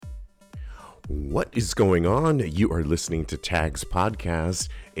What is going on? You are listening to Tags Podcast,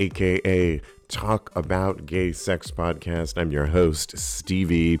 aka Talk About Gay Sex Podcast. I'm your host,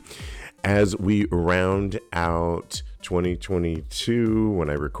 Stevie. As we round out 2022, when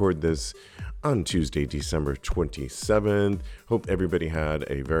I record this on Tuesday, December 27th, hope everybody had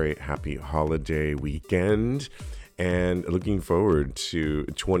a very happy holiday weekend and looking forward to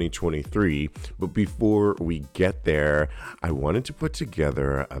 2023. But before we get there, I wanted to put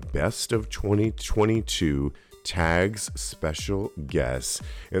together a best of 2022 Tags special guests.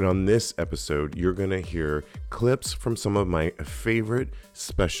 And on this episode, you're going to hear clips from some of my favorite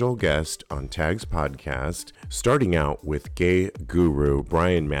special guests on Tags Podcast, starting out with gay guru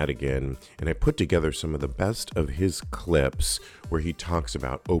Brian Madigan. And I put together some of the best of his clips where he talks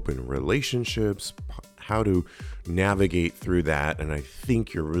about open relationships, how to navigate through that, and I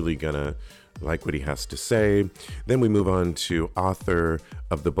think you're really gonna like what he has to say. Then we move on to author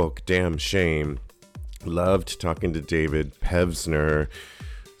of the book Damn Shame. Loved talking to David Pevsner,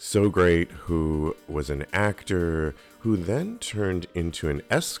 so great, who was an actor who then turned into an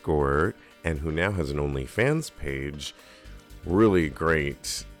escort and who now has an OnlyFans page. Really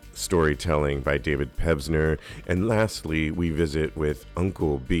great storytelling by David Pevsner. And lastly, we visit with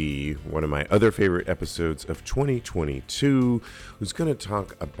Uncle B, one of my other favorite episodes of 2022, who's going to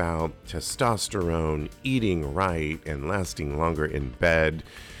talk about testosterone, eating right, and lasting longer in bed.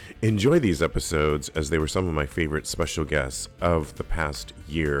 Enjoy these episodes, as they were some of my favorite special guests of the past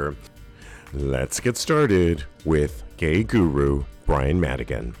year. Let's get started with gay guru Brian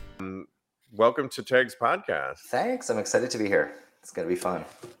Madigan. Welcome to Tags Podcast. Thanks. I'm excited to be here. It's going to be fun.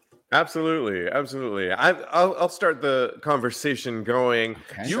 Absolutely. I'll start the conversation going.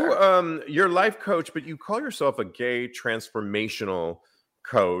 Okay, You're a life coach, but you call yourself a gay transformational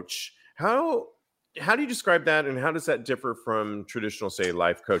coach. How do you describe that, and how does that differ from traditional, say,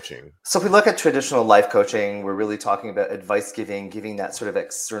 life coaching? So if we look at traditional life coaching, we're really talking about advice giving that sort of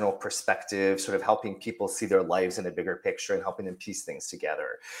external perspective, sort of helping people see their lives in a bigger picture and helping them piece things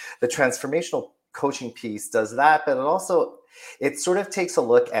together. The transformational coaching piece does that, but it sort of takes a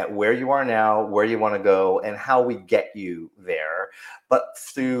look at where you are now, where you want to go, and how we get you there. But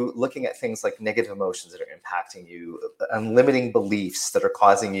through looking at things like negative emotions that are impacting you, and limiting beliefs that are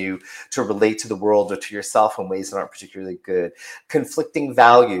causing you to relate to the world or to yourself in ways that aren't particularly good, conflicting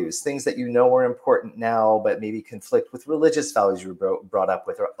values, things that you know are important now, but maybe conflict with religious values you were brought up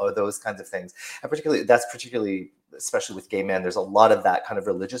with, or those kinds of things. And particularly, especially with gay men, there's a lot of that kind of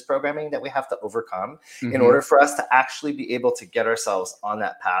religious programming that we have to overcome in order for us to actually be able to get ourselves on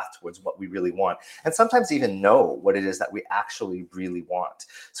that path towards what we really want. And sometimes even know what it is that we actually really want.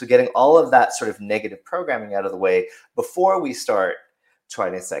 So getting all of that sort of negative programming out of the way before we start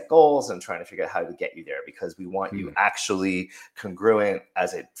trying to set goals and trying to figure out how to get you there, because we want you actually congruent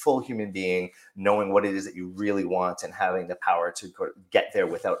as a full human being, knowing what it is that you really want and having the power to get there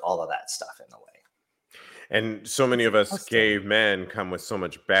without all of that stuff in the way. And so many of us gay men come with so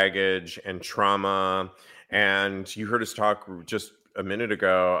much baggage and trauma. And you heard us talk just a minute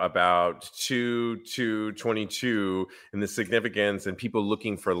ago about 2/2/22 and the significance and people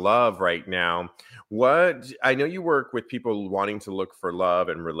looking for love right now. I know you work with people wanting to look for love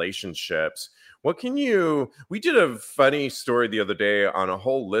and relationships. We did a funny story the other day on a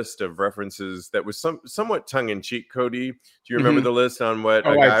whole list of references that was somewhat tongue-in-cheek, Cody. Do you remember the list on what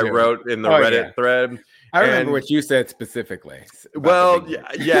a guy wrote in the Reddit thread? I remember what you said specifically. Well,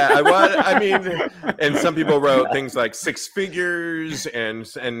 and some people wrote things like six figures, and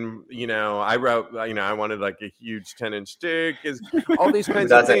I wrote, I wanted like a huge 10-inch dick, is all these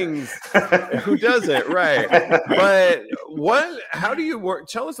kinds of things. Who doesn't, right? But how do you work?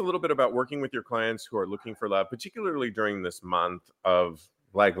 Tell us a little bit about working with your clients who are looking for love, particularly during this month of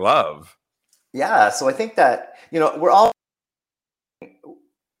like love. Yeah, so I think that we're all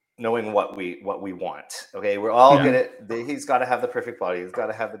knowing what we want. Okay, we're all he's got to have the perfect body, he's got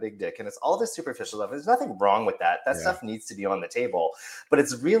to have the big dick, and it's all this superficial stuff. There's nothing wrong with that. That stuff needs to be on the table, but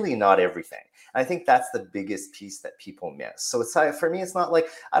it's really not everything. And I think that's the biggest piece that people miss. So for me, it's not like,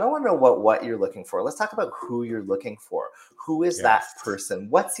 I don't want to know what you're looking for. Let's talk about who you're looking for. Who is that person?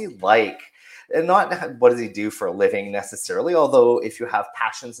 What's he like? And not what does he do for a living necessarily, although if you have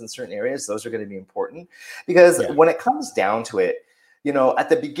passions in certain areas, those are going to be important. Because when it comes down to it, At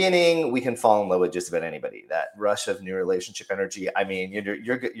the beginning, we can fall in love with just about anybody. That rush of new relationship energy. I mean,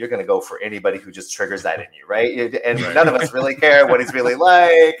 you're going to go for anybody who just triggers that in you, right? And none of us really care what he's really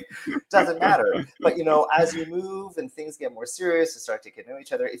like. Doesn't matter. But as you move and things get more serious and start to get to know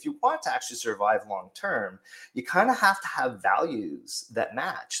each other, if you want to actually survive long term, you kind of have to have values that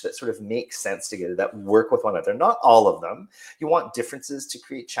match, that sort of make sense together, that work with one another. Not all of them. You want differences to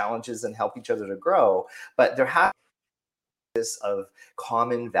create challenges and help each other to grow, but there has of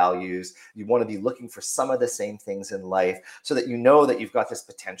common values. You want to be looking for some of the same things in life so that that you've got this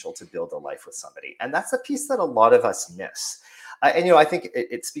potential to build a life with somebody. And that's a piece that a lot of us miss. And I think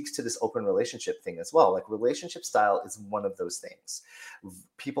it speaks to this open relationship thing as well. Like, relationship style is one of those things.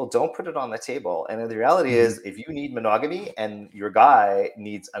 People don't put it on the table. And the reality is, if you need monogamy and your guy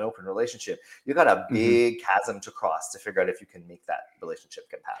needs an open relationship, you got a big chasm to cross to figure out if you can make that relationship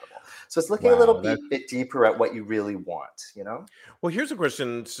compatible. So it's looking a little bit deeper at what you really want, Well, here's a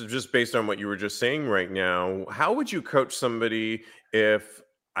question, just based on what you were just saying right now. How would you coach somebody if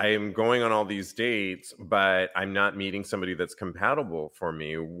I am going on all these dates, but I'm not meeting somebody that's compatible for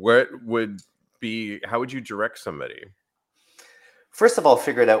me? How would you direct somebody? First of all,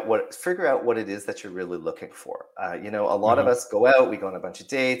 figure out what it is that you're really looking for. A lot of us go out, we go on a bunch of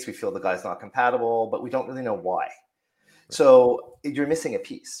dates, we feel the guy's not compatible, but we don't really know why. So you're missing a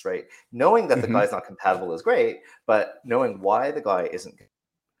piece, right? Knowing that the guy's not compatible is great, but knowing why the guy isn't,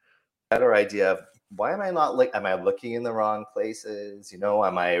 better idea of, why am I not am I looking in the wrong places?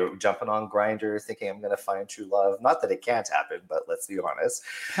 Am I jumping on Grindr thinking I'm going to find true love? Not that it can't happen, but let's be honest.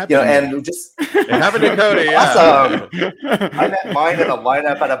 And just it happened to Cody. Awesome. I met mine in a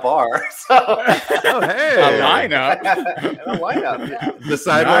lineup at a bar. So a lineup. A lineup. Yeah. The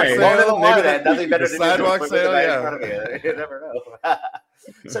sidewalk sale. Nothing better the sidewalk sale. Yeah. You never know.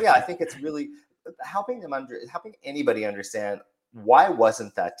 So I think it's really helping anybody understand, why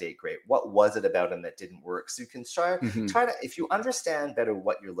wasn't that date great? What was it about him that didn't work? So you can try to, if you understand better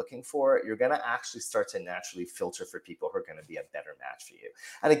what you're looking for, you're going to actually start to naturally filter for people who are going to be a better match for you.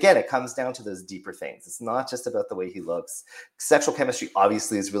 And again, it comes down to those deeper things. It's not just about the way he looks. Sexual chemistry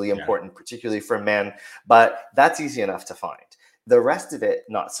obviously is really important, particularly for men, but that's easy enough to find. The rest of it,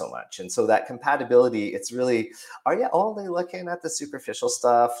 not so much. And so that compatibility, it's really, are you only looking at the superficial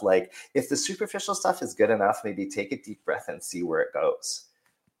stuff? Like, if the superficial stuff is good enough, maybe take a deep breath and see where it goes.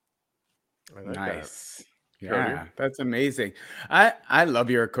 Nice. Yeah, that's amazing. I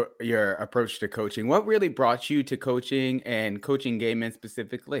love your approach to coaching. What really brought you to coaching and coaching gay men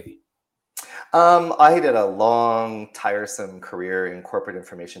specifically? I did a long, tiresome career in corporate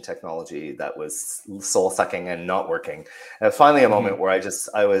information technology that was soul-sucking and not working. And finally, a moment where I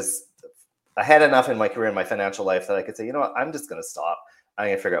had enough in my career and my financial life that I could say, I'm just going to stop. I'm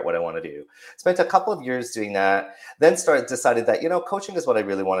going to figure out what I want to do. Spent a couple of years doing that, then decided that, coaching is what I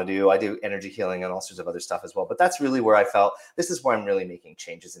really want to do. I do energy healing and all sorts of other stuff as well. But that's really where I felt this is where I'm really making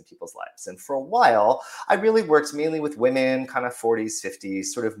changes in people's lives. And for a while, I really worked mainly with women, kind of 40s, 50s,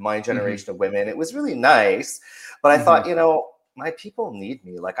 sort of my generation of women. It was really nice. But I thought, my people need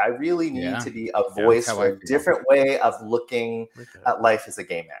me. Like, I really need to be a voice for a different way of looking at life as a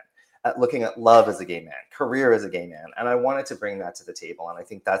gay man, at looking at love as a gay man, career as a gay man. And I wanted to bring that to the table. And I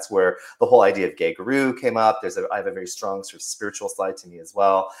think that's where the whole idea of Gay Guru came up. I have a very strong sort of spiritual side to me as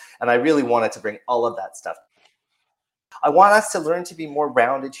well. And I really wanted to bring all of that stuff. I want us to learn to be more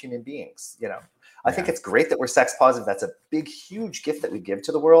rounded human beings. I think it's great that we're sex positive. That's a big, huge gift that we give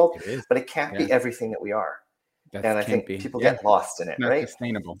to the world, but it can't be everything that we are. And I think people get lost in it, right?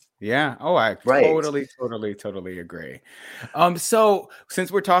 Sustainable. Yeah. Oh, I totally agree. So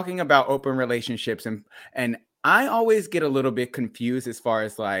since we're talking about open relationships and I always get a little bit confused as far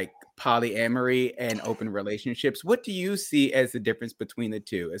as like polyamory and open relationships. What do you see as the difference between the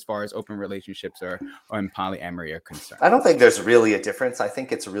two as far as open relationships or polyamory are concerned? I don't think there's really a difference. I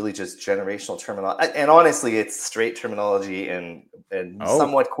think it's really just generational terminology. And honestly, it's straight terminology and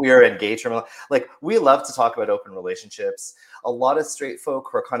somewhat queer and gay terminology. Like, we love to talk about open relationships. A lot of straight folk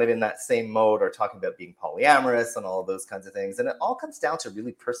who are kind of in that same mode are talking about being polyamorous and all of those kinds of things. And it all comes down to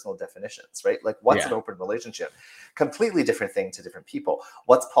really personal definitions, right? Like, what's an open relationship? Completely different thing to different people.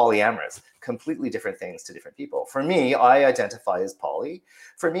 What's polyamorous? Completely different things to different people. For me, I identify as poly.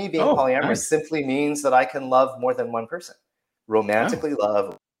 For me, being polyamorous simply means that I can love more than one person. Romantically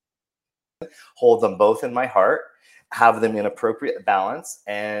love, hold them both in my heart, have them in appropriate balance.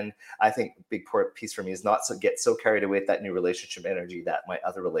 And I think a big piece for me is not to get so carried away with that new relationship energy that my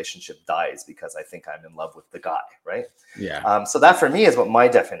other relationship dies because I think I'm in love with the guy, right? Yeah. So that for me is what my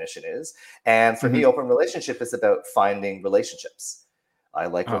definition is. And for me, open relationship is about finding relationships. I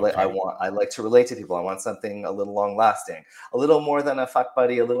like I like to relate to people. I want something a little long lasting, a little more than a fuck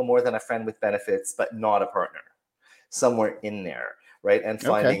buddy, a little more than a friend with benefits, but not a partner. Somewhere in there, right? And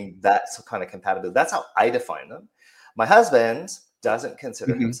finding that kind of compatibility. That's how I define them. My husband doesn't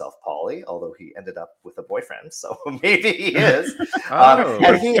consider himself poly, although he ended up with a boyfriend, so maybe he is.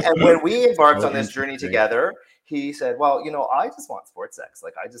 And when we embarked on this journey together, he said, well, I just want sports sex.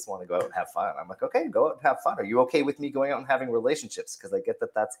 Like, I just want to go out and have fun. I'm like, okay, go out and have fun. Are you okay with me going out and having relationships? Because I get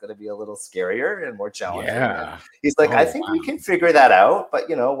that that's going to be a little scarier and more challenging. Yeah. And he's like, I think we can figure that out, but,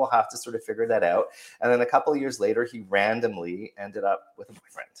 we'll have to sort of figure that out. And then a couple of years later, he randomly ended up with a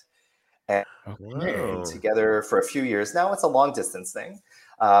boyfriend. And together for a few years. Now it's a long distance thing.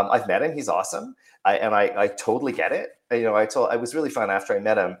 I've met him. He's awesome. I totally get it. I was really fun after I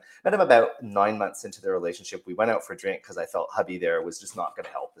met him about 9 months into the relationship. We went out for a drink because I felt hubby there was just not going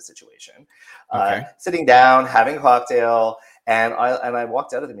to help the situation. Sitting down, having a cocktail. And I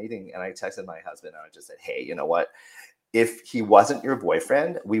walked out of the meeting and I texted my husband and I just said, hey, you know what? If he wasn't your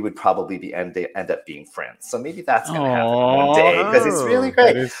boyfriend, we would probably end up being friends. So maybe that's going to happen one day, because it's really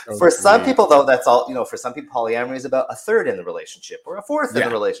great. For some people, though, that's all, for some people, polyamory is about a third in the relationship or a fourth in the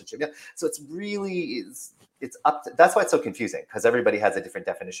relationship. Yeah. So it's really, it's up to, that's why it's so confusing, because everybody has a different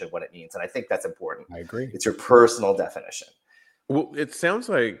definition of what it means. And I think that's important. I agree. It's your personal definition. Well, it sounds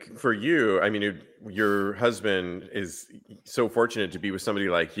like for you, I mean, your husband is so fortunate to be with somebody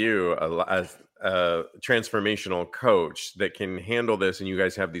like you, a transformational coach that can handle this, and you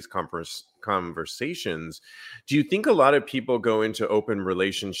guys have these conversations. Do you think a lot of people go into open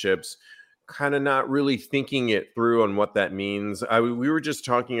relationships kind of not really thinking it through on what that means? We were just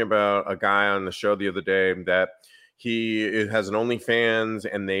talking about a guy on the show the other day that he has an OnlyFans,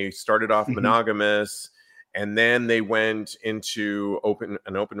 and they started off monogamous, and then they went into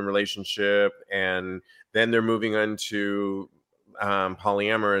an open relationship, and then they're moving on to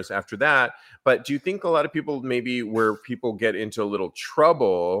polyamorous after that. But do you think a lot of people, maybe where people get into a little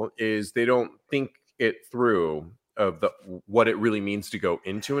trouble, is they don't think it through of what it really means to go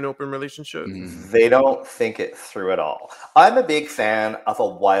into an open relationship? They don't think it through at all. I'm a big fan of a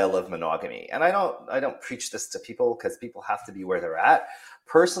while of monogamy, and I don't preach this to people because people have to be where they're at.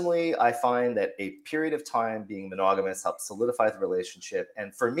 Personally, I find that a period of time being monogamous helps solidify the relationship,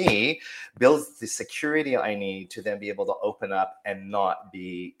 and for me, builds the security I need to then be able to open up and not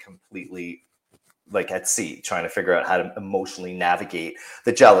be completely like at sea, trying to figure out how to emotionally navigate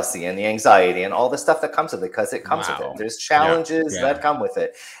the jealousy and the anxiety and all the stuff that comes with it, because it comes with it. There's challenges that come with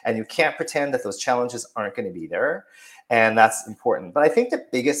it, and you can't pretend that those challenges aren't going to be there, and that's important. But I think the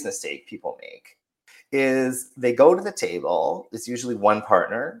biggest mistake people make is they go to the table. It's usually one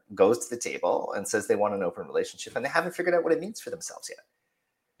partner goes to the table and says they want an open relationship, and they haven't figured out what it means for themselves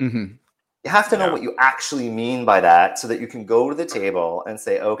yet. You have to know what you actually mean by that, so that you can go to the table and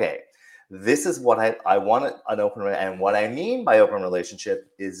say, okay, this is what I want an open, and what I mean by open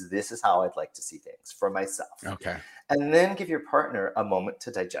relationship is this is how I'd like to see things for myself. Okay. And then give your partner a moment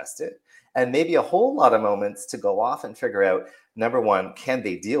to digest it, and maybe a whole lot of moments to go off and figure out, number one, can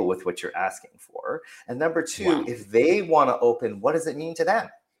they deal with what you're asking for? And number two, if they want to open, what does it mean to them?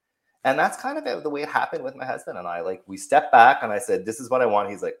 And that's kind of the way it happened with my husband and I. Like, we stepped back and I said, this is what I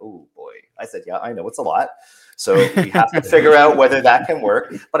want. He's like, oh boy. I said, yeah, I know it's a lot. So we have to figure out whether that can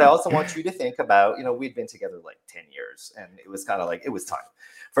work. But I also want you to think about, we'd been together like 10 years, and it was kind of like, it was time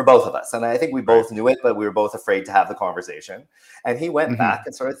for both of us. And I think we both knew it, but we were both afraid to have the conversation. And he went back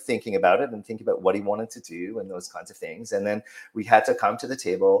and started thinking about it and thinking about what he wanted to do and those kinds of things. And then we had to come to the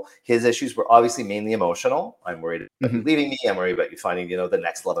table. His issues were obviously mainly emotional. I'm worried about you leaving me. I'm worried about you finding, the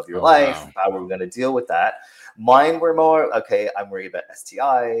next love of your life. Wow. How are we going to deal with that? Mine were more, okay, I'm worried about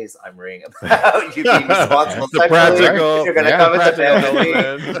STIs. I'm worrying about you being responsible sexually. If you're going to come into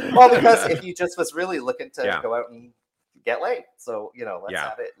family. Well, because if you just was really looking to go out and get laid. So,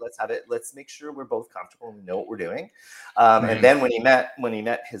 let's have it. Let's make sure we're both comfortable and we know what we're doing. And then when he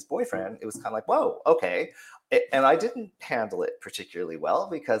met his boyfriend, it was kind of like, whoa, okay. And I didn't handle it particularly well,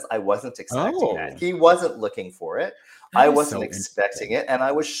 because I wasn't expecting that. He wasn't looking for it. I wasn't expecting it. And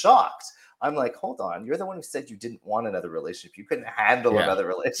I was shocked. I'm like, hold on, you're the one who said you didn't want another relationship. You couldn't handle another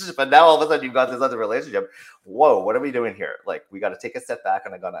relationship. But now all of a sudden you've got this other relationship. Whoa, what are we doing here? Like, we got to take a step back,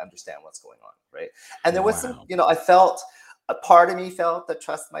 and I got to understand what's going on, right? And there was some, I felt, a part of me felt that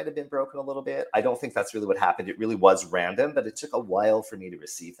trust might have been broken a little bit. I don't think that's really what happened. It really was random, but it took a while for me to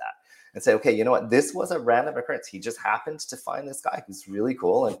receive that and say, okay, you know what? This was a random occurrence. He just happened to find this guy who's really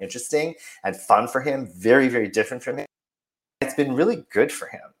cool and interesting and fun for him, very, very different from him. It's been really good for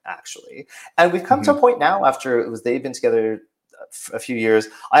him, actually. And we've come to a point now, after they've been together a few years.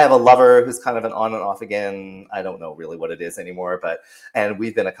 I have a lover who's kind of an on and off again. I don't know really what it is anymore, and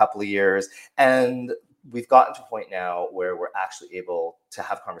we've been a couple of years, and we've gotten to a point now where we're actually able to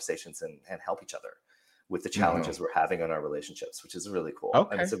have conversations and help each other with the challenges we're having in our relationships, which is really cool.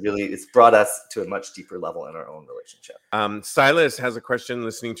 Okay. And it's brought us to a much deeper level in our own relationship. Silas has a question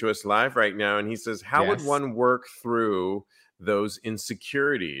listening to us live right now. And he says, how would one work through those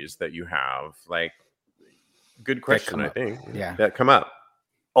insecurities that you have? Like, good question, I think. Yeah. That come up.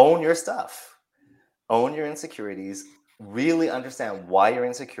 Own your stuff. Own your insecurities. Really understand why you're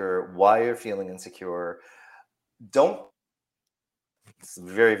insecure, why you're feeling insecure. It's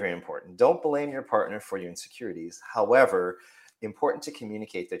very, very important. Don't blame your partner for your insecurities. However, important to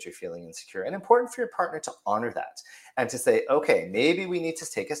communicate that you're feeling insecure, and important for your partner to honor that and to say, okay, maybe we need to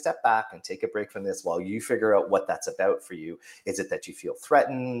take a step back and take a break from this while you figure out what that's about for you. Is it that you feel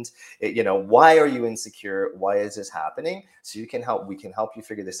threatened? Why are you insecure? Why is this happening? So we can help you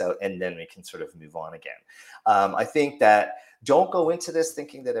figure this out, and then we can sort of move on again. I think that don't go into this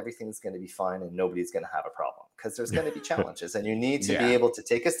thinking that everything's going to be fine and nobody's going to have a problem, because there's going to be challenges, and you need to be able to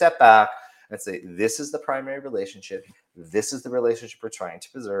take a step back and say, this is the primary relationship. This is the relationship we're trying to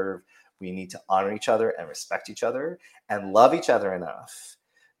preserve. We need to honor each other and respect each other and love each other enough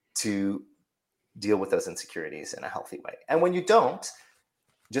to deal with those insecurities in a healthy way. And when you don't,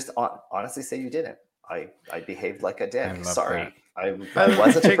 just honestly say you didn't. I behaved like a dick. Sorry. I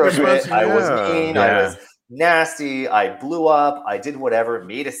wasn't appropriate. I was mean. I was nasty. I blew up. I did whatever,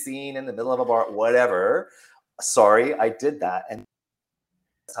 made a scene in the middle of a bar, whatever. Sorry, I did that. And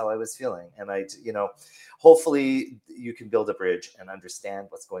that's how I was feeling. And hopefully you can build a bridge and understand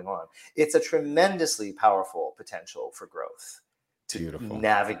what's going on. It's a tremendously powerful potential for growth to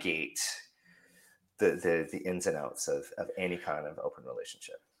navigate the ins and outs of any kind of open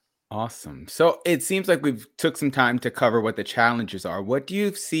relationship. Awesome. So it seems like we've took some time to cover what the challenges are. What do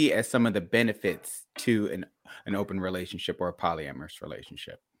you see as some of the benefits to an open relationship or a polyamorous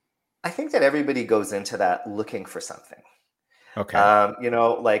relationship? I think that everybody goes into that looking for something. Okay.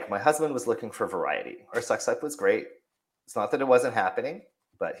 Like my husband was looking for variety. Our sex life was great. It's not that it wasn't happening,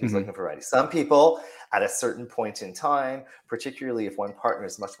 but he was looking for variety. Some people at a certain point in time, particularly if one partner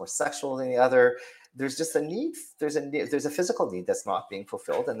is much more sexual than the other, there's just a need. There's a physical need that's not being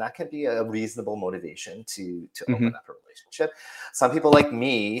fulfilled, and that can be a reasonable motivation to open up a relationship. Some people like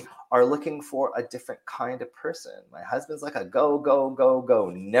me are looking for a different kind of person. My husband's like a go,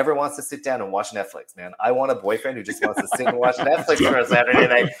 never wants to sit down and watch Netflix, man. I want a boyfriend who just wants to sit and watch Netflix for a Saturday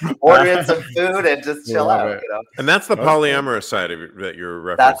night, order in some food and just chill out. And that's the polyamorous side of it that you're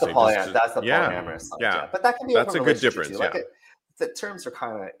referencing. That's the polyamorous side. Yeah. But that can be that's a good difference. The terms are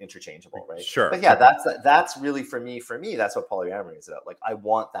kind of interchangeable, right? Sure. But that's really for me, that's what polyamory is about. Like, I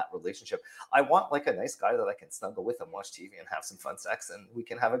want that relationship. I want like a nice guy that I can snuggle with and watch TV and have some fun sex, and we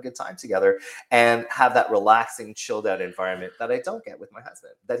can have a good time together and have that relaxing, chilled out environment that I don't get with my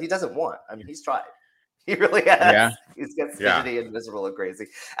husband, that he doesn't want. I mean, he's tried. He really has. Yeah. He gets fidgety and miserable and crazy.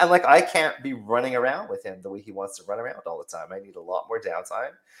 And like, I can't be running around with him the way he wants to run around all the time. I need a lot more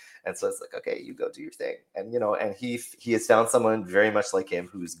downtime. And so it's like, okay, you go do your thing. And, and he has found someone very much like him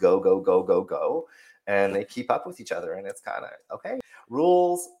who's go. And they keep up with each other. And it's kind of, okay.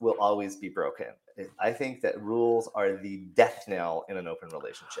 Rules will always be broken. I think that rules are the death knell in an open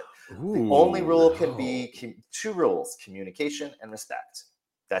relationship. Ooh, the only rule can be two rules: communication and respect.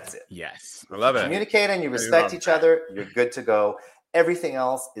 That's it. Yes. I love it. Communicate and you respect each other, you're good to go. Everything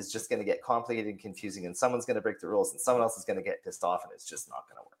else is just going to get complicated and confusing, and someone's going to break the rules and someone else is going to get pissed off, and it's just not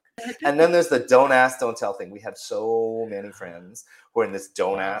going to work. And then there's the don't ask, don't tell thing. We have so many friends who are in this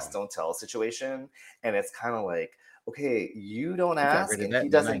don't ask, don't tell situation. And it's kind of like, okay, you don't ask and he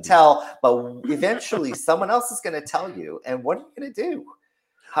doesn't tell, but eventually someone else is going to tell you. And what are you going to do?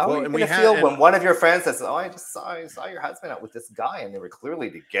 How are you going to feel when one of your friends says, oh, I just saw your husband out with this guy and they were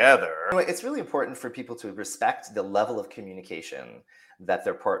clearly together? It's really important for people to respect the level of communication that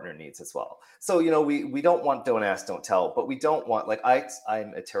their partner needs as well. So, we don't want don't ask, don't tell, but we don't want, like,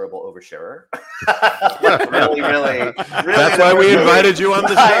 I'm a terrible oversharer. really. That's why we invited you on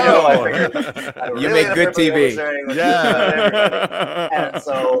the show. You make good TV. Yeah. And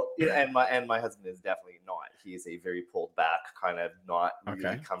so, and my husband is definitely not. He is a very pulled back, kind of not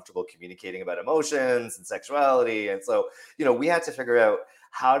really comfortable communicating about emotions and sexuality. And so, we had to figure out,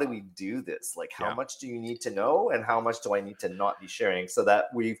 how do we do this? Like, how much do you need to know and how much do I need to not be sharing, so that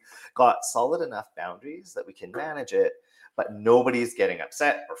we've got solid enough boundaries that we can manage it, but nobody's getting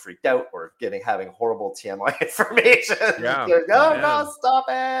upset or freaked out or having horrible TMI information. Yeah. No, stop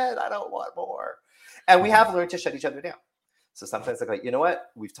it. I don't want more. And we have learned to shut each other down. So sometimes they're like, you know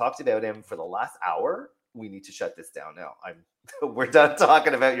what? We've talked about him for the last hour. we need to shut this down now. We're done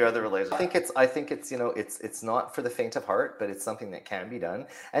talking about your other relationship. I think it's, it's not for the faint of heart, but it's something that can be done.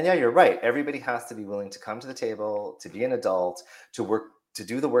 And yeah, you're right. Everybody has to be willing to come to the table, to be an adult, to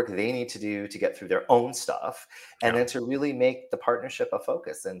do the work they need to do to get through their own stuff, and then to really make the partnership a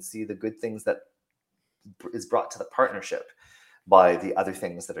focus and see the good things that is brought to the partnership by the other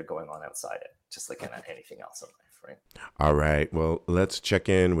things that are going on outside it, just like in anything else in life, right? All right. Well, let's check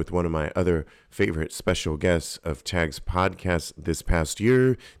in with one of my other favorite special guests of TAG's podcast this past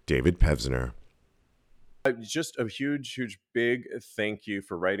year, David Pevsner. Just a huge, big thank you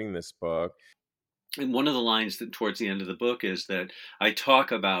for writing this book. And one of the lines that towards the end of the book is that I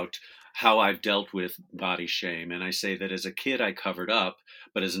talk about how I've dealt with body shame. And I say that as a kid, I covered up,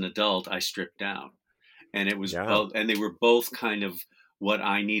 but as an adult, I stripped down. And it was both, and they were both kind of what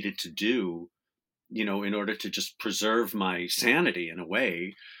I needed to do, in order to just preserve my sanity in a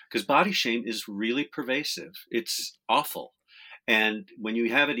way, because body shame is really pervasive. It's awful. And when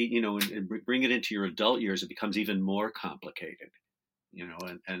you have it, and bring it into your adult years, it becomes even more complicated,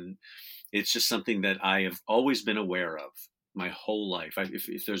 and it's just something that I have always been aware of my whole life.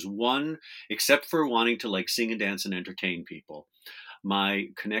 If there's one, except for wanting to like sing and dance and entertain people, my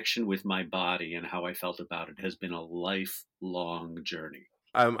connection with my body and how I felt about it has been a lifelong journey.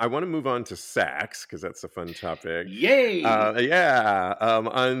 I want to move on to sex because that's a fun topic. Yay!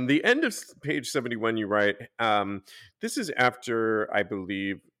 On the end of page 71, you write, this is after, I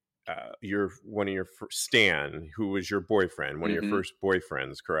believe, Stan, who was your boyfriend, one of your first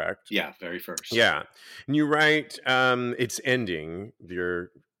boyfriends, correct? Yeah, very first. Yeah. And you write, it's ending.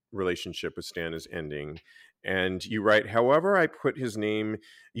 Your relationship with Stan is ending. And you write, however, I put his name,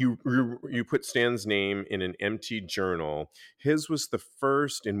 you put Stan's name in an empty journal. His was the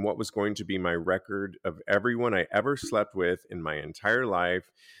first in what was going to be my record of everyone I ever slept with in my entire life.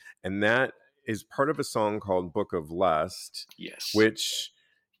 And that is part of a song called Book of Lust. Yes. Which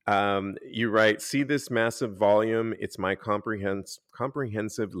you write, see this massive volume? It's my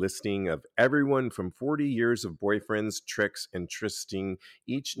comprehensive listing of everyone from 40 years of boyfriends, tricks, and trysting.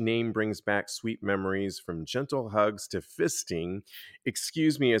 Each name brings back sweet memories from gentle hugs to fisting.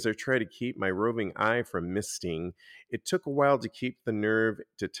 Excuse me as I try to keep my roving eye from misting. It took a while to keep the nerve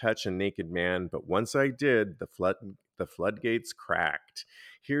to touch a naked man, but once I did, the floodgates cracked.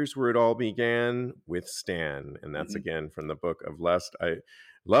 Here's where it all began with Stan. And that's again from the Book of Lust. I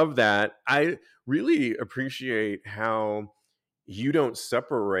love that. I really appreciate how you don't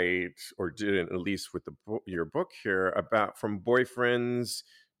separate, or didn't, at least with your book here, from boyfriends,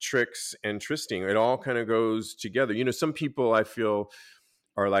 tricks, and trysting. It all kind of goes together. Some people I feel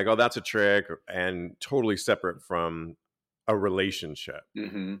are like, oh, that's a trick, and totally separate from a relationship.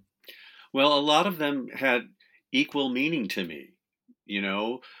 Mm-hmm. Well, a lot of them had equal meaning to me.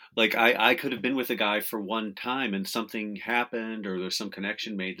 Like I could have been with a guy for one time and something happened or there's some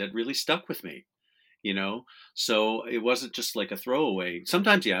connection made that really stuck with me, so it wasn't just like a throwaway.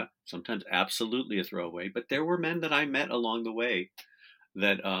 Sometimes absolutely a throwaway, but there were men that I met along the way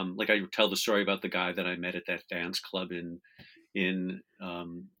that like I tell the story about the guy that I met at that dance club in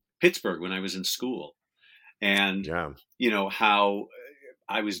Pittsburgh when I was in school, and how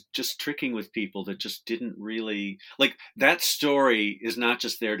I was just tricking with people that just didn't really like. That story is not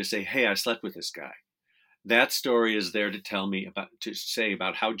just there to say, hey, I slept with this guy. That story is there to say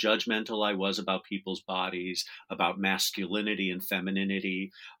about how judgmental I was about people's bodies, about masculinity and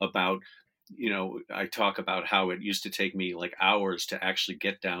femininity, about, I talk about how it used to take me like hours to actually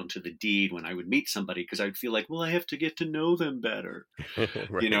get down to the deed when I would meet somebody, because I'd feel like, well, I have to get to know them better,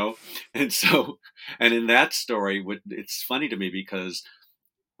 Right. And in that story, it's funny to me because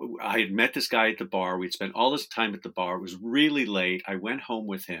I had met this guy at the bar. We'd spent all this time at the bar. It was really late. I went home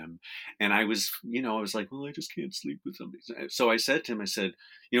with him and I was like, well, I just can't sleep with somebody. So I said to him,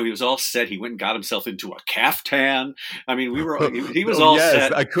 he was all set. He went and got himself into a caftan. I mean, he was all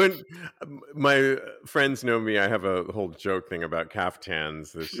set. I couldn't, my friends know me. I have a whole joke thing about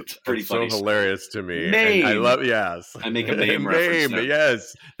caftans. It's pretty funny. So hilarious to me. Mame. I love, yes. I make a Mame reference. Mame,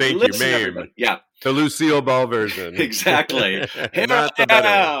 yes. Thank you, Mame. Everybody. Yeah. The Lucille Ball version. Exactly. Here I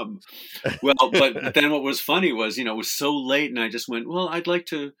am. Well, but then what was funny was, it was so late and I just went, well, I'd like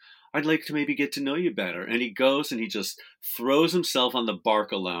to maybe get to know you better. And he goes and he just throws himself on the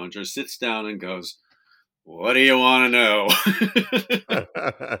Barca lounge or sits down and goes, what do you want to know?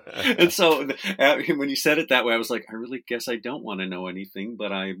 And so when he said it that way, I was like, I really guess I don't want to know anything,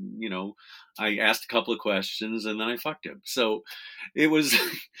 but I asked a couple of questions and then I fucked him. So it was,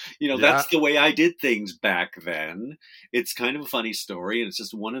 that's the way I did things back then. It's kind of a funny story. And it's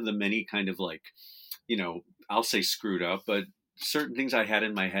just one of the many kind of like, I'll say screwed up, but certain things I had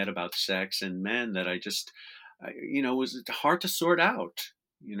in my head about sex and men that it was hard to sort out,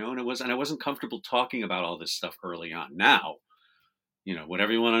 and I wasn't comfortable talking about all this stuff early on. Now,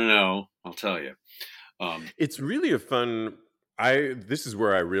 whatever you want to know, I'll tell you. It's really a fun. This is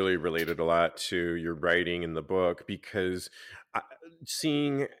where I really related a lot to your writing in the book, because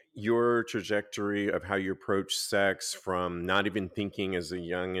seeing your trajectory of how you approach sex from not even thinking as a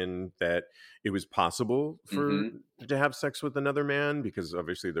youngin that it was possible to have sex with another man, because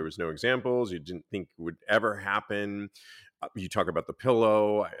obviously there was no examples, you didn't think it would ever happen. You talk about the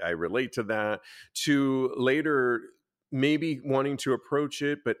pillow. I relate to that. To later maybe wanting to approach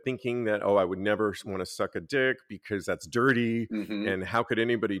it, but thinking that, I would never want to suck a dick because that's dirty. And how could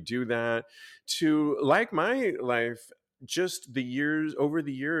anybody do that? To, like my life, just over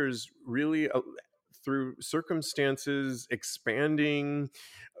the years, really through circumstances expanding,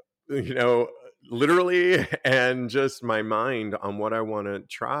 literally, and just my mind on what I want to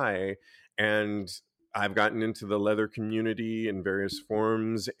try. And I've gotten into the leather community in various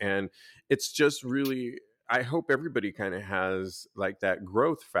forms. And it's just really, I hope everybody kind of has like that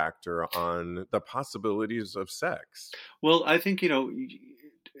growth factor on the possibilities of sex. Well, I think,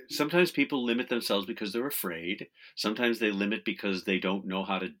 sometimes people limit themselves because they're afraid. Sometimes they limit because they don't know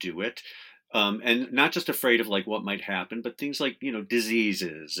how to do it. And not just afraid of like what might happen, but things like,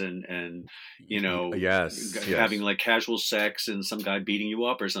 diseases and having like casual sex and some guy beating you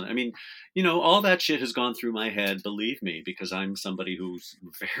up or something. I mean, all that shit has gone through my head, believe me, because I'm somebody who's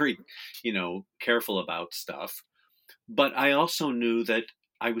very, careful about stuff. But I also knew that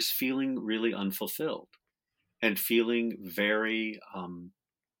I was feeling really unfulfilled and feeling very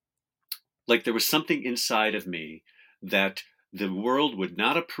like there was something inside of me that the world would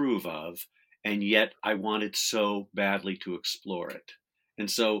not approve of, and yet I wanted so badly to explore it.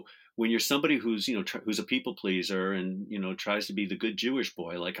 And so when you're somebody who's who's a people pleaser and tries to be the good Jewish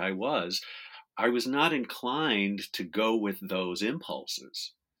boy like I was not inclined to go with those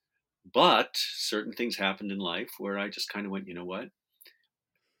impulses. But certain things happened in life where I just kind of went, you know what?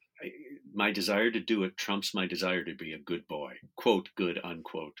 My desire to do it trumps my desire to be a good boy, quote, good,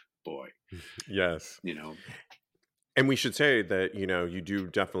 unquote, boy. Yes. And we should say that, you do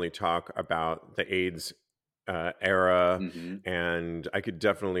definitely talk about the AIDS era. And I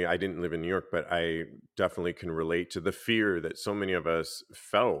didn't live in New York, but I definitely can relate to the fear that so many of us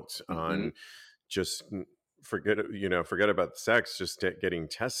felt on just forget about sex, just getting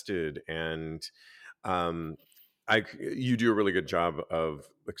tested. And you do a really good job of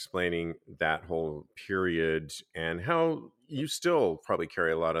explaining that whole period and how you still probably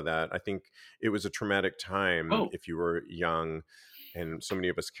carry a lot of that. I think it was a traumatic time if you were young, and so many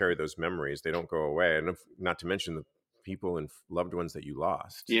of us carry those memories. They don't go away. And not to mention the people and loved ones that you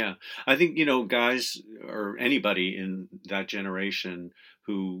lost. Yeah. I think, guys or anybody in that generation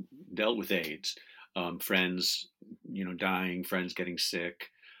who dealt with AIDS, friends, dying, friends getting sick,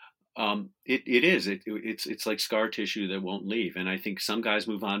 it's like scar tissue that won't leave. And I think some guys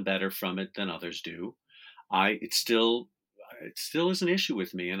move on better from it than others do. It still is an issue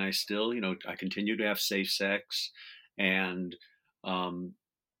with me, and I still, I continue to have safe sex. And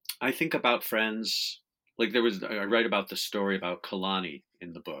I think about friends, like I write about the story about Kalani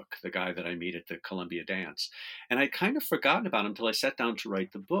in the book, the guy that I meet at the Columbia dance. And I'd kind of forgotten about him until I sat down to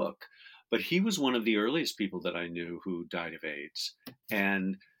write the book. But he was one of the earliest people that I knew who died of AIDS.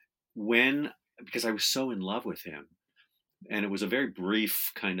 And because I was so in love with him, and it was a very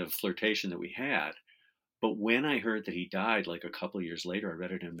brief kind of flirtation that we had. But when I heard that he died, like a couple of years later, I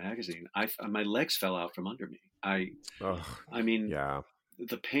read it in a magazine. My legs fell out from under me.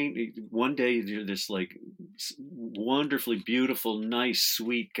 The pain. One day you're this like wonderfully beautiful, nice,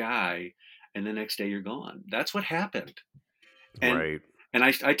 sweet guy, and the next day you're gone. That's what happened. Right. And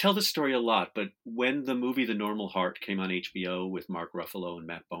I tell this story a lot, but when the movie The Normal Heart came on HBO with Mark Ruffalo and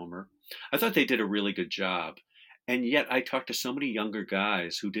Matt Bomer, I thought they did a really good job. And yet I talked to so many younger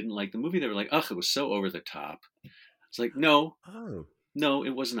guys who didn't like the movie. They were like, "Ugh, it was so over the top." It's like, no,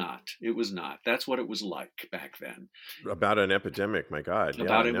 it was not. It was not. That's what it was like back then. About an epidemic, my God.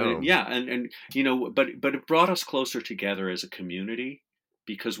 But it brought us closer together as a community,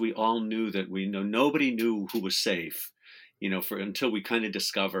 because we all knew that nobody knew who was safe. Until we kind of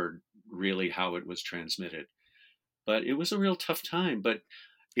discovered really how it was transmitted. But it was a real tough time, but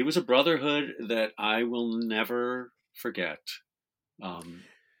it was a brotherhood that I will never forget.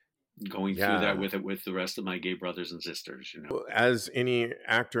 Going through that with the rest of my gay brothers and sisters, As any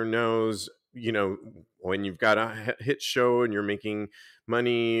actor knows, when you've got a hit show and you're making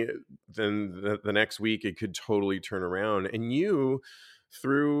money, then the next week it could totally turn around. And you,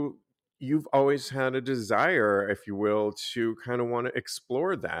 through you've always had a desire, if you will, to kind of want to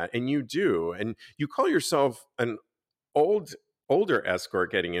explore that, and you do, and you call yourself an older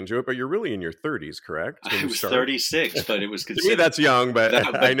escort getting into it, but you're really in your 30s, correct? When I you was start? 36, but it was To me, considered that's young, but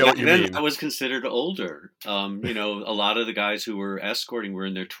I know back what you then mean. I was considered older. A lot of the guys who were escorting were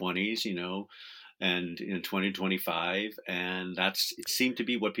in their 20s, and in 2025, and it seemed to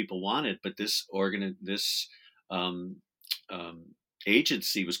be what people wanted. But this um, um,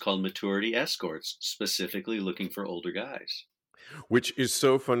 agency was called Maturity Escorts, specifically looking for older guys. Which is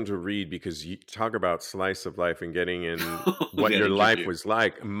so fun to read, because you talk about slice of life and getting in what That your life interview. was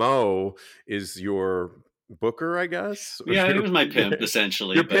like. Mo is your booker, I guess. Or Yeah, he was my pimp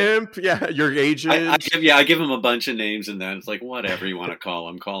essentially. your But pimp, yeah, your agent. I give him a bunch of names, and then it's like whatever you want to call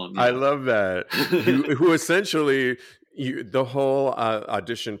him, call him. Yeah. I love that. Who essentially, the whole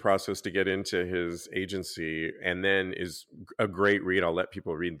audition process to get into his agency, and then is a great read. I'll let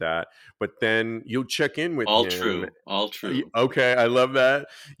people read that, but then you'll check in with All him. true. Okay, I love that.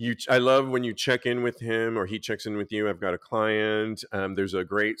 I love when you check in with him, or he checks in with you. I've got a client. There's a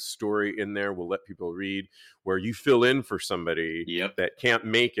great story in there. We'll let people read, where you fill in for somebody Yep. that can't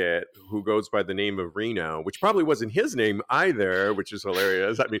make it, who goes by the name of Reno, which probably wasn't his name either, which is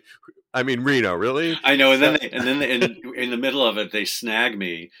hilarious. I mean, Reno, really? I know, and then in the middle of it, they snag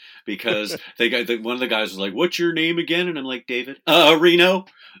me because one of the guys was like, "What's your name again?" And I'm like, "David, Reno,"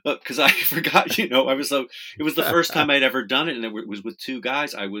 because I forgot. It was the first time I'd ever done it, and it was with two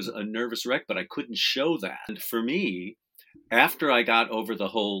guys. I was a nervous wreck, but I couldn't show that. And for me, after I got over the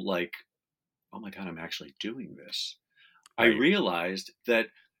whole like, "Oh my God, I'm actually doing this," I Right. realized that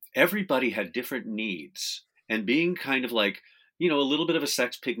everybody had different needs, and being kind of like, a little bit of a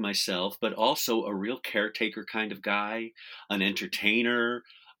sex pig myself, but also a real caretaker kind of guy, an entertainer,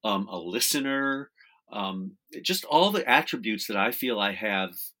 a listener, just all the attributes that I feel I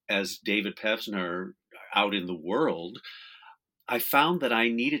have as David Pevsner out in the world. I found that I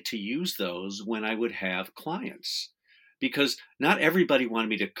needed to use those when I would have clients, because not everybody wanted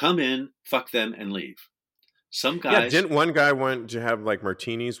me to come in, fuck them, and leave. Some Yeah, guys. didn't one guy want to have like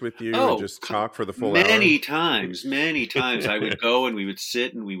martinis with you and just talk for the full hour? Many times I would go and we would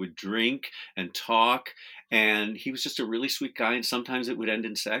sit and we would drink and talk, and he was just a really sweet guy, and sometimes it would end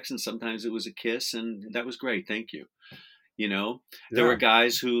in sex and sometimes it was a kiss, and that was great. Thank you. There were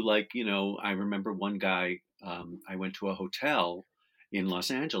guys who, like, I remember one guy, I went to a hotel in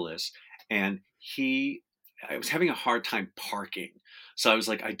Los Angeles, and I was having a hard time parking. So I was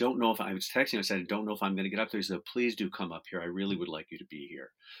like, I don't know if I was texting. I said, I don't know if I'm going to get up there. He said, please do come up here. I really would like you to be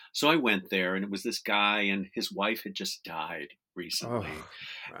here. So I went there, and it was this guy, and his wife had just died recently. Oh,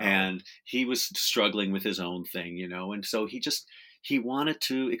 wow. And he was struggling with his own thing, and so he wanted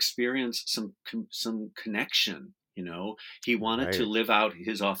to experience some connection. He wanted to live out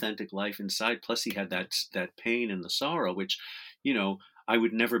his authentic life inside. Plus he had that pain and the sorrow, which, I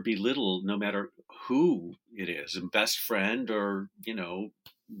would never belittle, no matter who it is, a best friend or,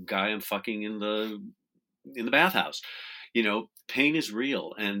 guy I'm fucking in the bathhouse. Pain is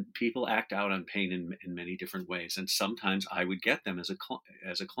real, and people act out on pain in many different ways. And sometimes I would get them as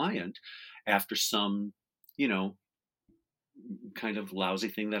a client after some, kind of lousy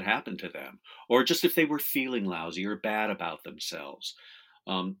thing that happened to them, or just if they were feeling lousy or bad about themselves.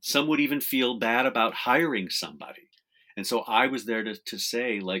 Some would even feel bad about hiring somebody. And so I was there to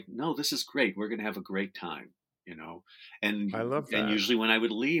say, like, no, this is great. We're going to have a great time, and I love that. And usually when I would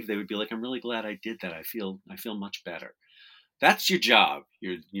leave, they would be like, I'm really glad I did that. I feel much better. That's your job.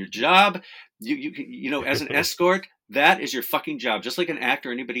 Your job, as an escort, that is your fucking job. Just like an actor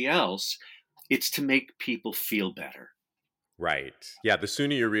or anybody else, it's to make people feel better. Right. Yeah. The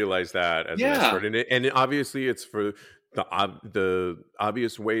sooner you realize that as an escort, and obviously it's for the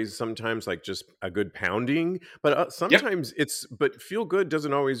obvious ways, sometimes like just a good pounding, but sometimes but feel good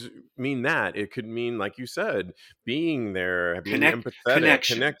doesn't always mean that. It could mean, like you said, being there, being empathetic,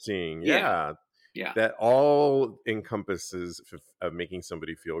 connecting. Yeah. That all encompasses of making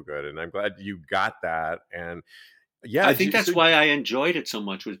somebody feel good. And I'm glad you got that. And yeah, I think that's why I enjoyed it so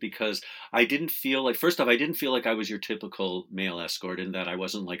much, was because I didn't feel like, first off, I didn't feel like I was your typical male escort, in that I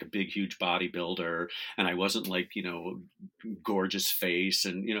wasn't like a big, huge bodybuilder, and I wasn't like, gorgeous face.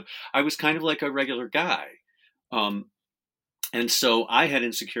 And, I was kind of like a regular guy. And so I had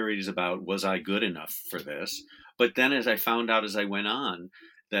insecurities about, was I good enough for this? But then as I found out as I went on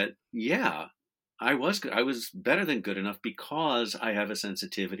that, yeah, I was better than good enough, because I have a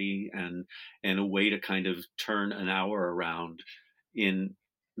sensitivity and a way to kind of turn an hour around in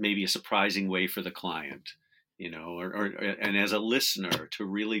maybe a surprising way for the client, or and as a listener to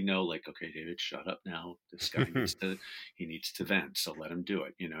really know, like, okay, David, shut up now. This guy needs to vent, so let him do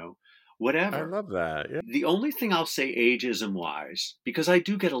it, whatever. I love that. Yeah. The only thing I'll say ageism wise, because I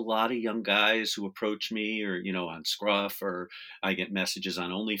do get a lot of young guys who approach me or, on Scruff, or I get messages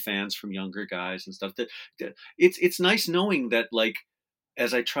on OnlyFans from younger guys and stuff, that it's nice knowing that, like,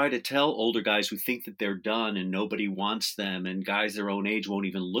 as I try to tell older guys who think that they're done and nobody wants them, and guys their own age won't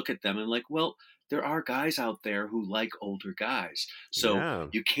even look at them, and like, well, there are guys out there who like older guys. So Yeah.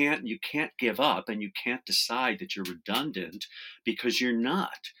 you can't give up, and you can't decide that you're redundant, because you're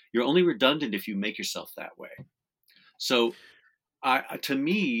not. You're only redundant if you make yourself that way. So to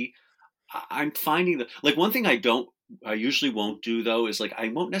me, I'm finding that, like, one thing I usually won't do though is, like, I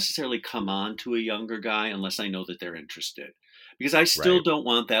won't necessarily come on to a younger guy unless I know that they're interested, because I still Right. don't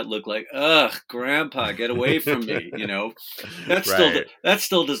want that look like, ugh, grandpa, get away from me. That Right.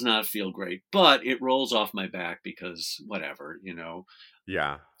 still does not feel great, but it rolls off my back because whatever.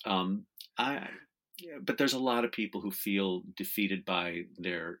 Yeah. I but there's a lot of people who feel defeated by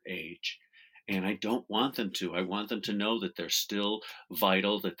their age, and I don't want them to. I want them to know that they're still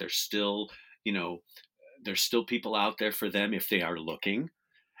vital, that they're still, there's still people out there for them if they are looking.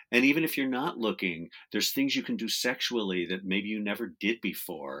 And even if you're not looking, there's things you can do sexually that maybe you never did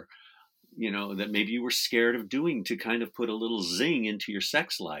before, that maybe you were scared of doing, to kind of put a little zing into your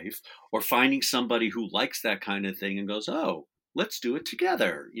sex life, or finding somebody who likes that kind of thing and goes, oh, let's do it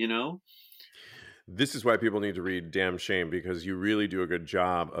together. This is why people need to read Damn Shame, because you really do a good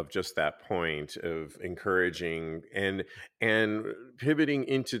job of just that point of encouraging and pivoting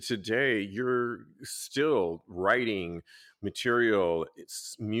into today. You're still writing material,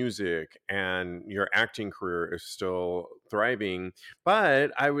 it's music, and your acting career is still thriving.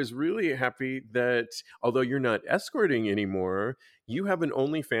 But I was really happy that, although you're not escorting anymore, you have an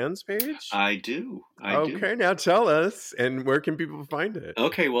OnlyFans page. I do. Okay, now tell us, and where can people find it?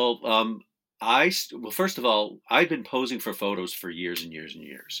 Okay, well, first of all, I've been posing for photos for years and years and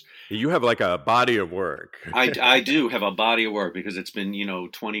years. You have like a body of work. I do have a body of work, because it's been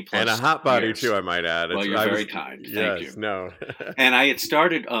 20 plus and a hot body years. too, I might add. Well, you're very kind. Thank you. No. And I had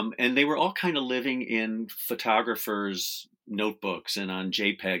started, and they were all kind of living in photographers' notebooks and on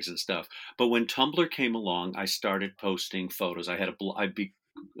JPEGs and stuff. But when Tumblr came along, I started posting photos. I had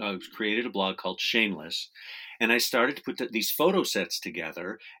created a blog called Shameless, and I started to put these photo sets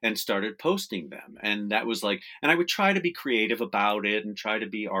together and started posting them. And that was like, and I would try to be creative about it and try to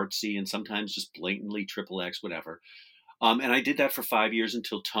be artsy, and sometimes just blatantly XXX, whatever. And I did that for 5 years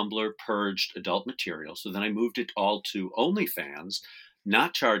until Tumblr purged adult material. So then I moved it all to OnlyFans,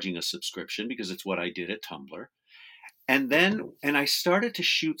 not charging a subscription, because it's what I did at Tumblr. And I started to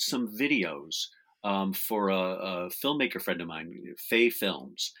shoot some videos for a filmmaker friend of mine, Faye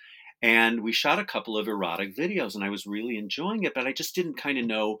Films. And we shot a couple of erotic videos, and I was really enjoying it, but I just didn't kind of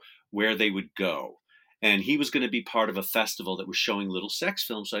know where they would go. And he was going to be part of a festival that was showing little sex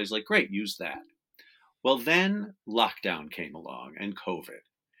films. So I was like, great, use that. Well, then lockdown came along and COVID.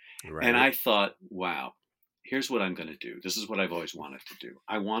 Right. And I thought, wow, here's what I'm going to do. This is what I've always wanted to do.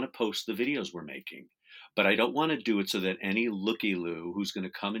 I want to post the videos we're making, but I don't want to do it so that any looky-loo who's going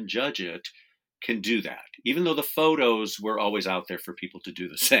to come and judge it can do that, even though the photos were always out there for people to do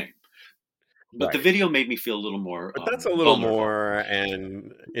the same. But Right. the video made me feel a little more. But that's a little vulnerable. more,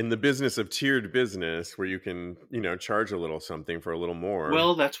 and in the business of tiered business, where you can, charge a little something for a little more.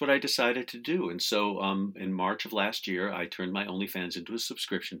 Well, that's what I decided to do. And so in March of last year, I turned my OnlyFans into a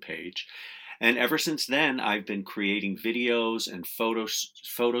subscription page. And ever since then, I've been creating videos and photo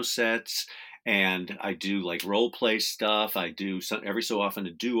sets, and I do like role play stuff. I do every so often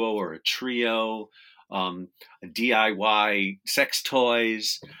a duo or a trio, a DIY sex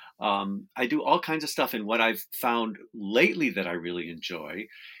toys. I do all kinds of stuff. And what I've found lately that I really enjoy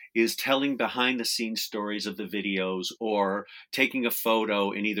is telling behind the scenes stories of the videos, or taking a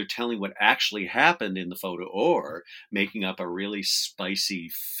photo and either telling what actually happened in the photo, or making up a really spicy,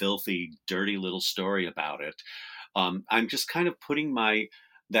 filthy, dirty little story about it. I'm just kind of putting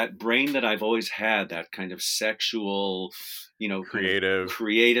that brain that I've always had, that kind of sexual,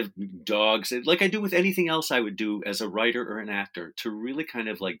 creative dogs, like I do with anything else I would do as a writer or an actor, to really kind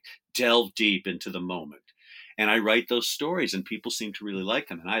of like delve deep into the moment. And I write those stories, and people seem to really like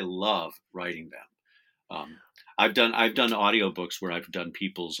them, and I love writing them. I've done audiobooks where I've done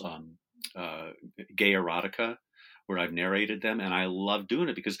people's gay erotica, where I've narrated them, and I love doing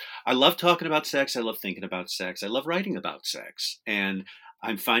it because I love talking about sex. I love thinking about sex. I love writing about sex. And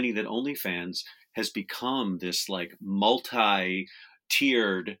I'm finding that OnlyFans has become this like multi-tiered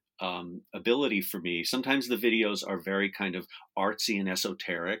ability for me. Sometimes the videos are very kind of artsy and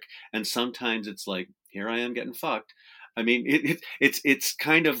esoteric, and sometimes it's like, here I am getting fucked. I mean, it's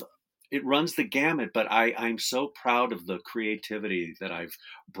kind of it runs the gamut, but I'm so proud of the creativity that I've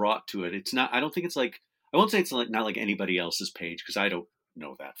brought to it. It's not, I don't think it's like, I won't say it's like, not like anybody else's page, because I don't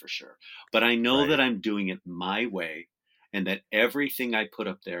know that for sure. But I know that I'm doing it my way, and that everything I put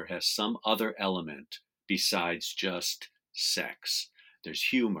up there has some other element besides just sex. There's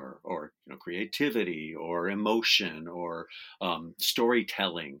humor, or creativity, or emotion, or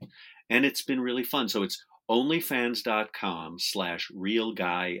storytelling. And it's been really fun. So it's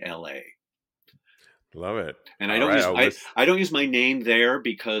onlyfans.com/realguyla. Love it. And I don't use my name there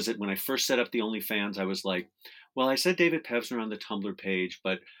because when I first set up the OnlyFans, I was like, well, I said David Pevsner on the Tumblr page,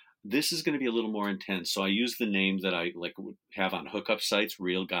 but this is going to be a little more intense. So I use the name that I would have on hookup sites,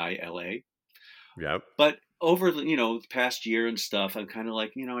 Real Guy LA. Yep. But over the past year and stuff, I'm kind of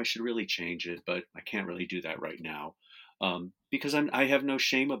like, I should really change it, but I can't really do that right now because I have no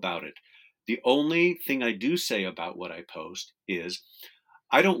shame about it. The only thing I do say about what I post is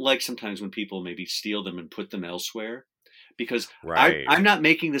I don't like sometimes when people maybe steal them and put them elsewhere, because I'm not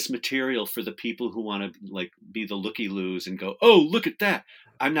making this material for the people who want to be the looky-loos and go, oh, look at that.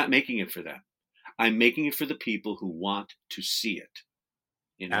 I'm not making it for them. I'm making it for the people who want to see it.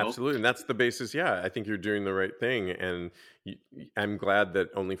 Absolutely. And that's the basis. Yeah, I think you're doing the right thing. And I'm glad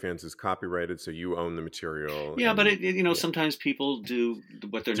that OnlyFans is copyrighted, so you own the material. Yeah, but sometimes people do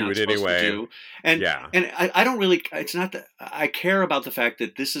what they're not supposed to do. And I don't really, it's not that I care about the fact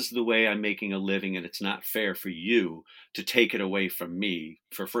that this is the way I'm making a living, and it's not fair for you to take it away from me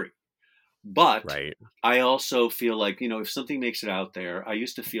for free. But I also feel like, if something makes it out there, I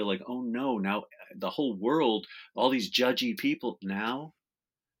used to feel like, oh no, now the whole world, all these judgy people, now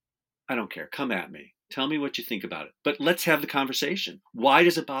I don't care. Come at me. Tell me what you think about it. But let's have the conversation. Why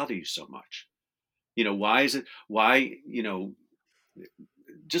does it bother you so much? Why is it,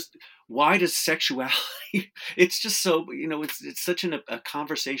 just why does sexuality, it's just so, it's such a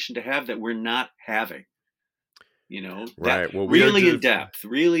conversation to have that we're not having, Right. Well, really in depth,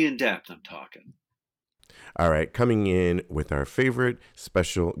 I'm talking. All right. Coming in with our favorite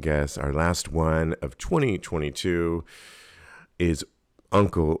special guest, our last one of 2022 is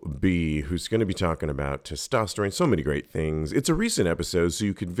Uncle B, who's going to be talking about testosterone, so many great things. It's a recent episode, so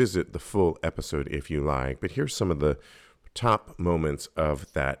you can visit the full episode if you like. But here's some of the top moments of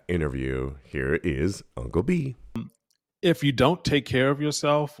that interview. Here is Uncle B. If you don't take care of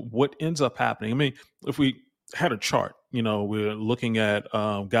yourself, what ends up happening? I mean, if we had a chart, we're looking at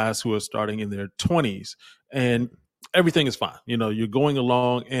guys who are starting in their 20s and everything is fine. You're going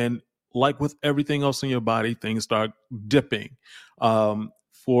along, and like with everything else in your body, things start dipping.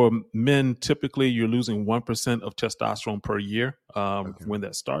 For men, typically you're losing 1% of testosterone per year. When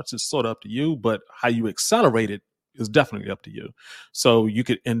that starts, it's sort of up to you, but how you accelerate it is definitely up to you. So you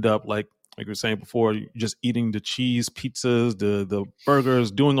could end up like we were saying before, just eating the cheese, pizzas, the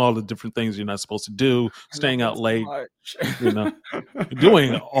burgers, doing all the different things you're not supposed to do, staying out late,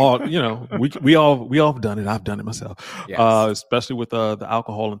 doing all, we all have done it. I've done it myself, especially with the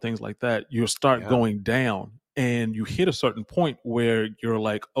alcohol and things like that. You start going down, and you hit a certain point where you're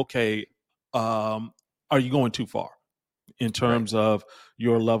like, okay, are you going too far in terms of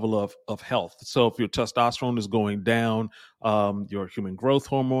your level of health? So if your testosterone is going down, your human growth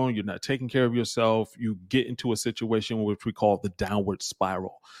hormone, you're not taking care of yourself, you get into a situation which we call the downward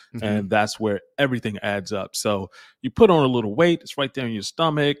spiral. Mm-hmm. And that's where everything adds up. So you put on a little weight, it's right there in your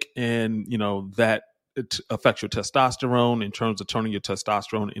stomach, and that it affects your testosterone in terms of turning your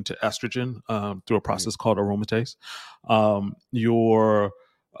testosterone into estrogen through a process called aromatase.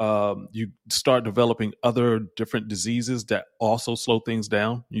 You start developing other different diseases that also slow things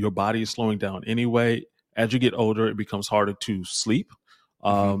down. Your body is slowing down anyway. As you get older, it becomes harder to sleep.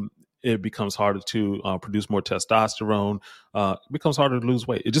 It becomes harder to produce more testosterone. It becomes harder to lose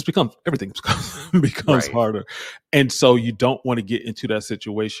weight. It just everything becomes harder. And so you don't want to get into that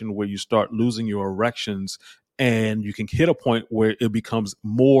situation where you start losing your erections, and you can hit a point where it becomes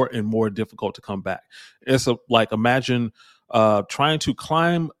more and more difficult to come back. It's imagine trying to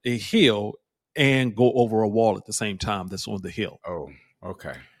climb a hill and go over a wall at the same time that's on the hill. Oh,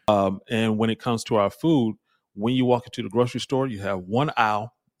 okay. And when it comes to our food, when you walk into the grocery store, you have one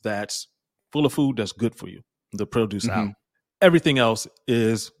aisle that's full of food that's good for you, the produce aisle. Everything else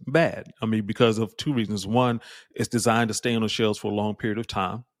is bad. I mean, because of two reasons. One, it's designed to stay on the shelves for a long period of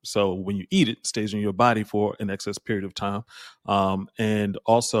time. So when you eat it, it stays in your body for an excess period of time. And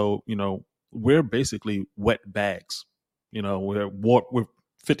also, we're basically wet bags. We're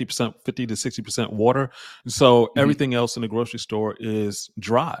 50%, 50 to 60% water. So everything else in the grocery store is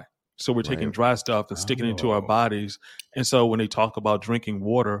dry. So we're taking dry stuff and sticking it into our bodies. And so when they talk about drinking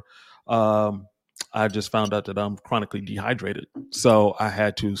water, I just found out that I'm chronically dehydrated. So I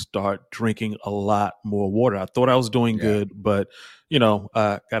had to start drinking a lot more water. I thought I was doing good, but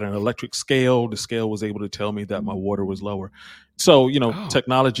I got an electric scale. The scale was able to tell me that my water was lower. So,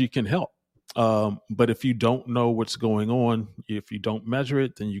 technology can help. But if you don't know what's going on, if you don't measure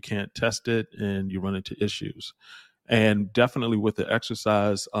it, then you can't test it and you run into issues. And definitely with the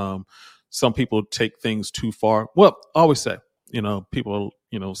exercise, some people take things too far. Well, I always say, people,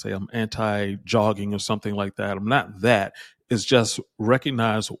 say I'm anti-jogging or something like that. I'm not that. It's just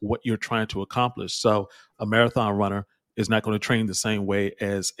recognize what you're trying to accomplish. So a marathon runner is not going to train the same way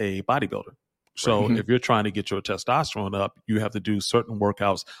as a bodybuilder. So if you're trying to get your testosterone up, you have to do certain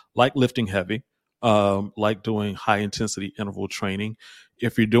workouts like lifting heavy, like doing high intensity interval training.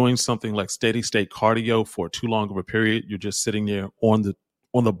 If you're doing something like steady state cardio for too long of a period, you're just sitting there on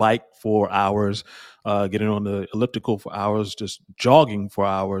the bike for hours, getting on the elliptical for hours, just jogging for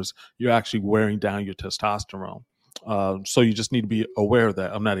hours, you're actually wearing down your testosterone. So you just need to be aware of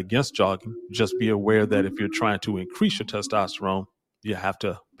that. I'm not against jogging. Just be aware that if you're trying to increase your testosterone, you have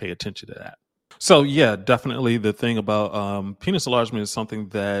to pay attention to that. So yeah, definitely the thing about penis enlargement is something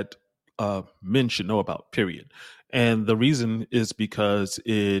that men should know about, period. And the reason is because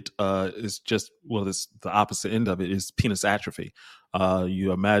it is just, it's the opposite end of it is penis atrophy.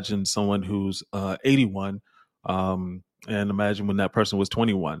 You imagine someone who's 81 and imagine when that person was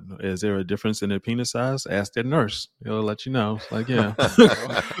 21. Is there a difference in their penis size? Ask their nurse. It'll let you know. It's like, yeah.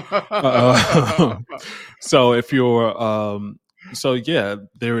 So if you're,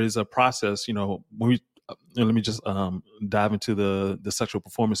 there is a process, let me just dive into the sexual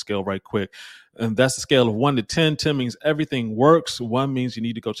performance scale right quick. And that's a scale of 1 to 10. 10 means everything works. 1 means you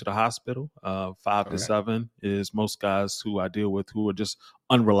need to go to the hospital. 5 to 7 is most guys who I deal with who are just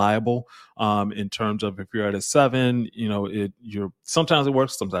unreliable. In terms of if you're at a 7, sometimes it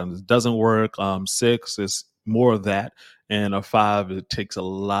works, sometimes it doesn't work. 6 is more of that. And a 5, it takes a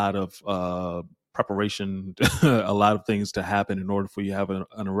lot of preparation, a lot of things to happen in order for you to have an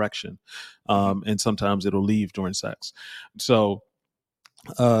erection. And sometimes it'll leave during sex. So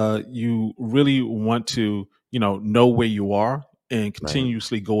you really want to, know where you are and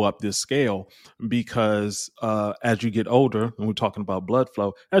continuously go up this scale because as you get older, and we're talking about blood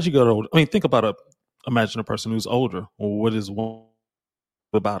flow, as you get older, think about imagine a person who's older. Well, what is one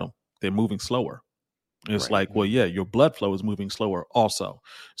about them? They're moving slower. It's like, your blood flow is moving slower also.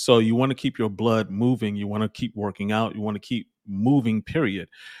 So you want to keep your blood moving. You want to keep working out. You want to keep moving, period.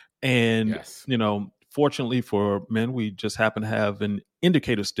 And, fortunately for men, we just happen to have an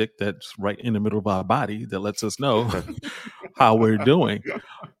indicator stick that's right in the middle of our body that lets us know how we're doing.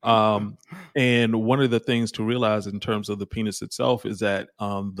 And one of the things to realize in terms of the penis itself is that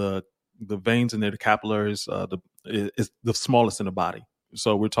the veins in there, the capillaries, is the smallest in the body.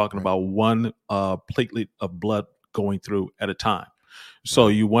 So we're talking about one platelet of blood going through at a time. So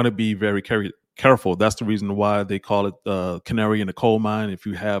you want to be very careful. That's the reason why they call it the canary in the coal mine. If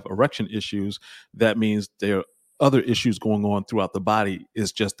you have erection issues, that means there are other issues going on throughout the body.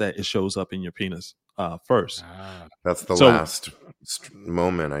 It's just that it shows up in your penis first. That's the last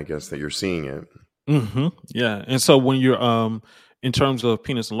moment, I guess, that you're seeing it. Mm-hmm. Yeah. And so when you're in terms of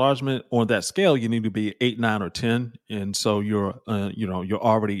penis enlargement on that scale, you need to be 8, 9, or 10. And so you're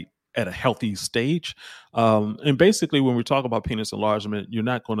already at a healthy stage. And basically when we talk about penis enlargement, you're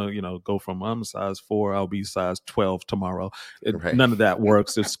not going to, go from I'm size 4, I'll be size 12 tomorrow. None of that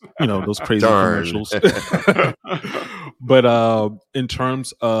works. It's, those crazy commercials. But in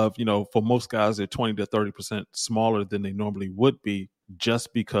terms of, for most guys, they're 20 to 30% smaller than they normally would be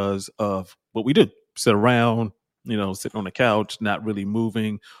just because of what we do. Sit around, sitting on the couch, not really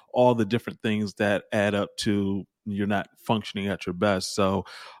moving, all the different things that add up to you're not functioning at your best. So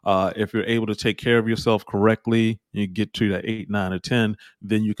if you're able to take care of yourself correctly, you get to that 8, 9, or 10,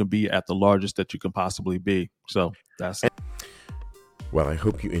 then you can be at the largest that you can possibly be. So that's it. Well, I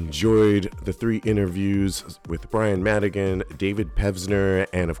hope you enjoyed the 3 interviews with Brian Madigan, David Pevsner,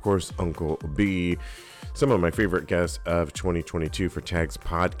 and of course, Uncle B. Some of my favorite guests of 2022 for Tags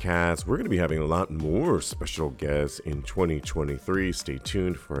Podcast. We're going to be having a lot more special guests in 2023. Stay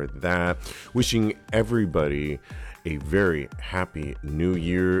tuned for that. Wishing everybody a very happy New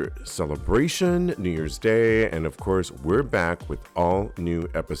Year celebration, New Year's Day. And of course, we're back with all new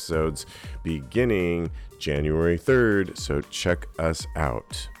episodes beginning January 3rd. So check us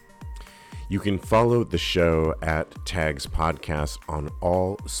out. You can follow the show at Tags Podcast on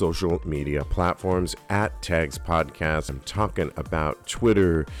all social media platforms at Tags Podcast. I'm talking about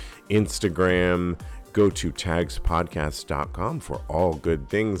Twitter, Instagram. Go to tagspodcast.com for all good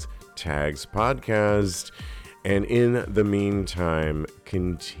things Tags Podcast. And in the meantime,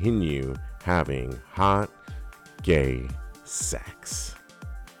 continue having hot gay sex.